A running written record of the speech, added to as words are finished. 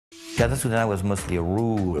Casa Susanna was mostly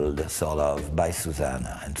ruled, sort of, by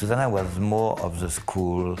Susanna. And Susanna was more of the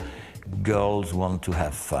school, girls want to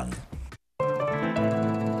have fun.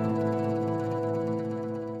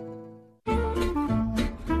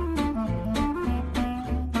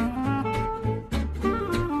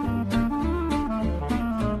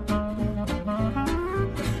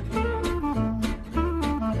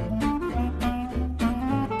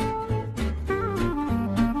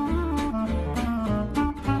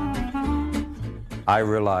 I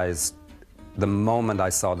realized the moment I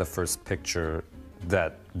saw the first picture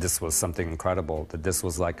that this was something incredible, that this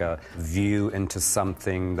was like a view into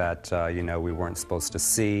something that you know, we weren't supposed to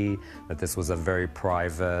see, that this was a very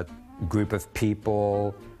private group of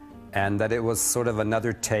people, and that it was sort of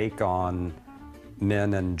another take on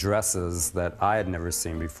men and dresses that I had never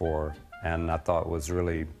seen before, and I thought was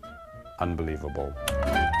really unbelievable.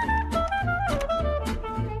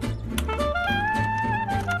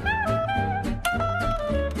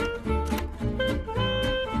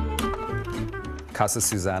 Casa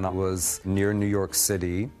Susanna was near New York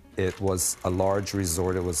City. It was a large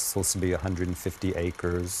resort. It was supposed to be 150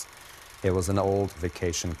 acres. It was an old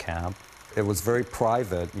vacation camp. It was very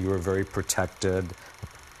private. You were very protected.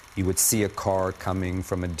 You would see a car coming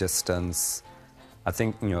from a distance. I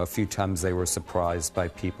think, you know, a few times they were surprised by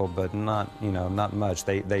people, but not, you know, not much.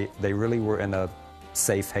 They really were in a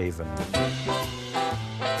safe haven.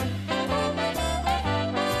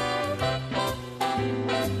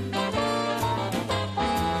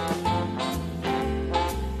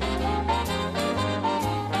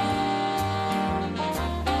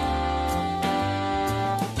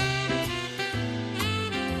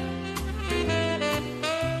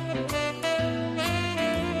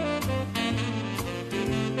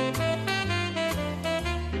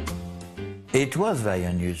 It was very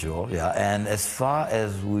unusual, yeah, and as far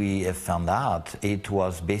as we have found out, it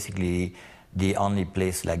was basically the only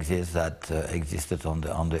place like this that existed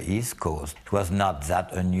on the East Coast. It was not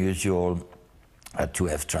that unusual to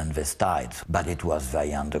have transvestites, but it was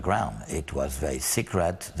very underground. It was very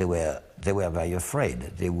secret. They were very afraid.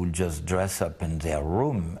 They would just dress up in their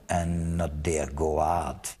room and not dare go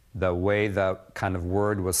out. The way that kind of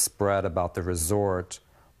word was spread about the resort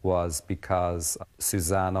was because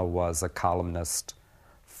Susanna was a columnist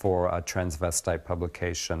for a transvestite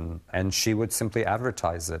publication, and she would simply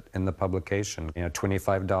advertise it in the publication. You know,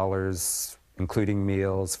 $25, including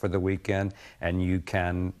meals for the weekend, and you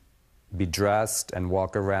can be dressed and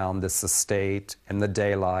walk around this estate in the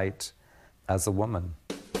daylight as a woman.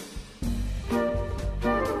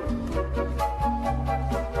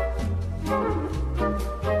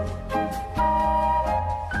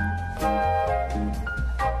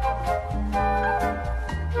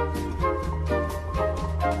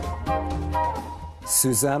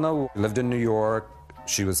 Susanna lived in New York.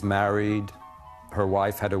 She was married. Her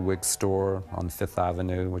wife had a wig store on Fifth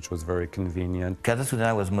Avenue, which was very convenient. Casa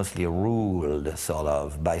Susanna was mostly ruled, sort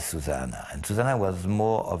of, by Susanna. And Susanna was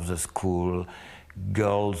more of the school,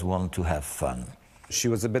 girls want to have fun. She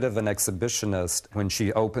was a bit of an exhibitionist. When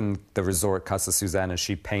she opened the resort, Casa Susanna,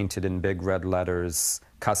 she painted in big red letters,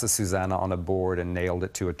 Casa Susanna on a board and nailed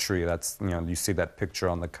it to a tree. That's, you know, you see that picture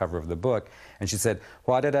on the cover of the book. And she said,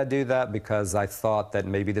 why did I do that? Because I thought that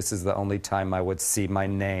maybe this is the only time I would see my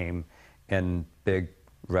name in big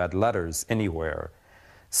red letters anywhere.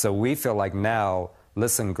 So we feel like now,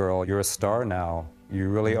 listen, girl, you're a star now. You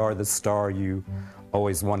really are the star you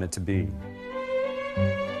always wanted to be.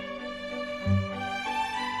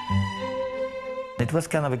 It was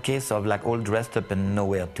kind of a case of like all dressed up and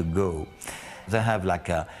nowhere to go. They have like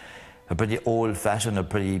a pretty old-fashioned, a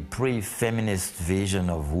pretty pre-feminist vision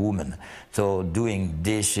of women. So doing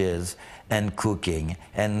dishes and cooking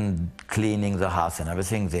and cleaning the house and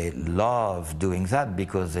everything, they love doing that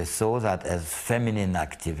because they saw that as feminine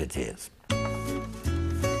activities.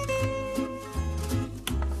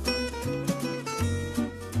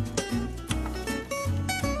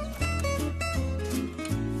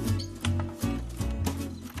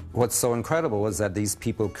 What's so incredible is that these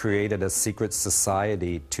people created a secret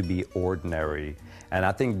society to be ordinary. And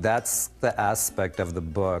I think that's the aspect of the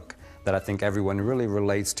book that I think everyone really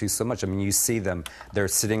relates to so much. I mean, you see them, they're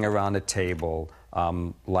sitting around a table,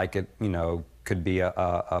 like it, you know, could be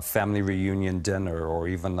a family reunion dinner or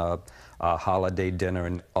even a holiday dinner,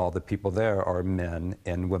 and all the people there are men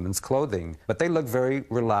in women's clothing. But they look very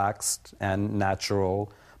relaxed and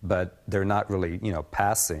natural, but they're not really, you know,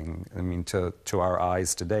 passing. I mean, to our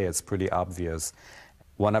eyes today, it's pretty obvious.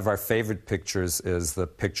 One of our favorite pictures is the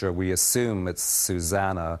picture, we assume it's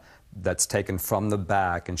Susanna, that's taken from the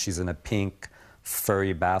back, and she's in a pink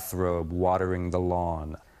furry bathrobe watering the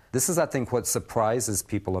lawn. This is, I think, what surprises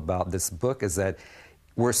people about this book, is that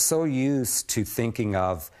we're so used to thinking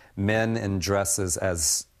of men in dresses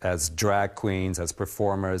as drag queens, as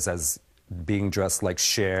performers, as being dressed like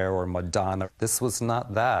Cher or Madonna. This was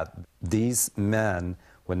not that. These men,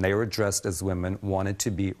 when they were dressed as women, wanted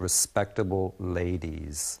to be respectable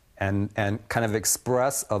ladies and kind of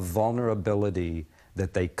express a vulnerability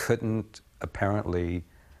that they couldn't apparently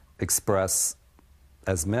express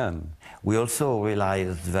as men. We also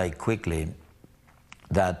realized very quickly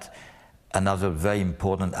that another very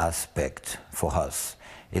important aspect for us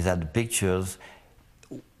is that the pictures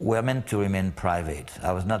were meant to remain private.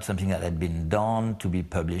 That was not something that had been done to be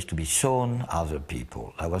published, to be shown other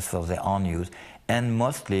people. That was for their own use, and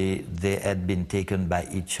mostly they had been taken by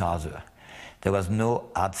each other. There was no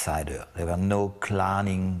outsider. There was no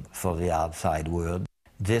clowning for the outside world.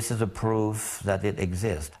 This is a proof that it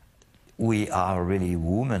exists. We are really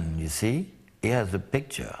women, you see? Here's a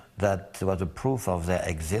picture that was a proof of their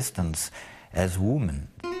existence as women.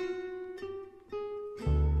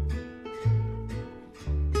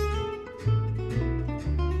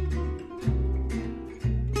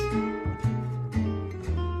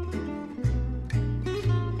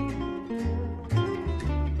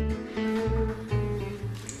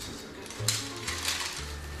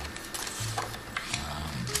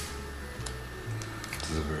 This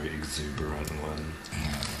is a very exuberant one.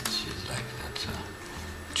 Yeah, she's like that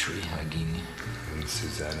tree hugging. And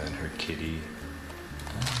Susanna and her kitty.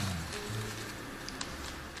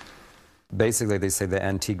 Basically, they say the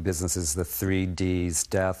antique business is the 3 Ds: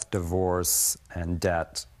 death, divorce, and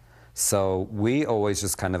debt. So we always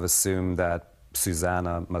just kind of assume that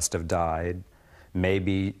Susanna must have died.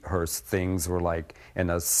 Maybe her things were like in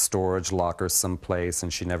a storage locker someplace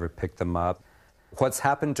and she never picked them up. What's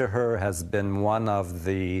happened to her has been one of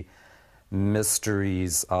the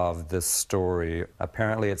mysteries of this story.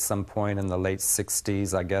 Apparently at some point in the late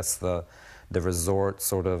 60s, I guess the resort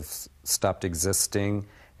sort of stopped existing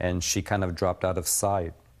and she kind of dropped out of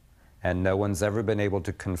sight. And no one's ever been able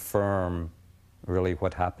to confirm really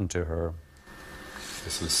what happened to her.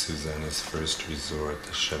 This was Susanna's first resort,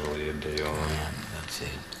 the Chevalier d'Eon. Yeah, that's it.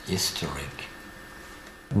 Historic.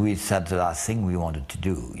 We said the last thing we wanted to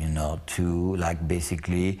do, you know, to like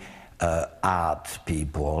basically art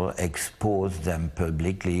people, expose them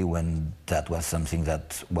publicly when that was something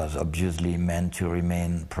that was obviously meant to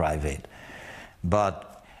remain private.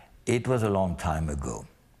 But it was a long time ago.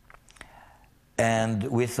 And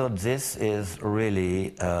we thought this is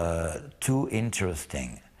really too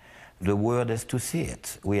interesting. The world has to see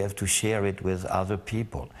it. We have to share it with other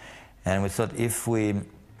people. And we thought if we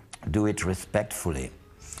do it respectfully,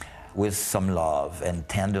 with some love and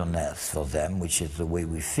tenderness for them, which is the way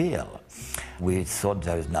we feel, we thought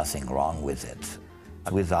there is nothing wrong with it.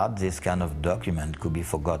 Without this kind of document, it could be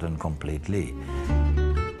forgotten completely.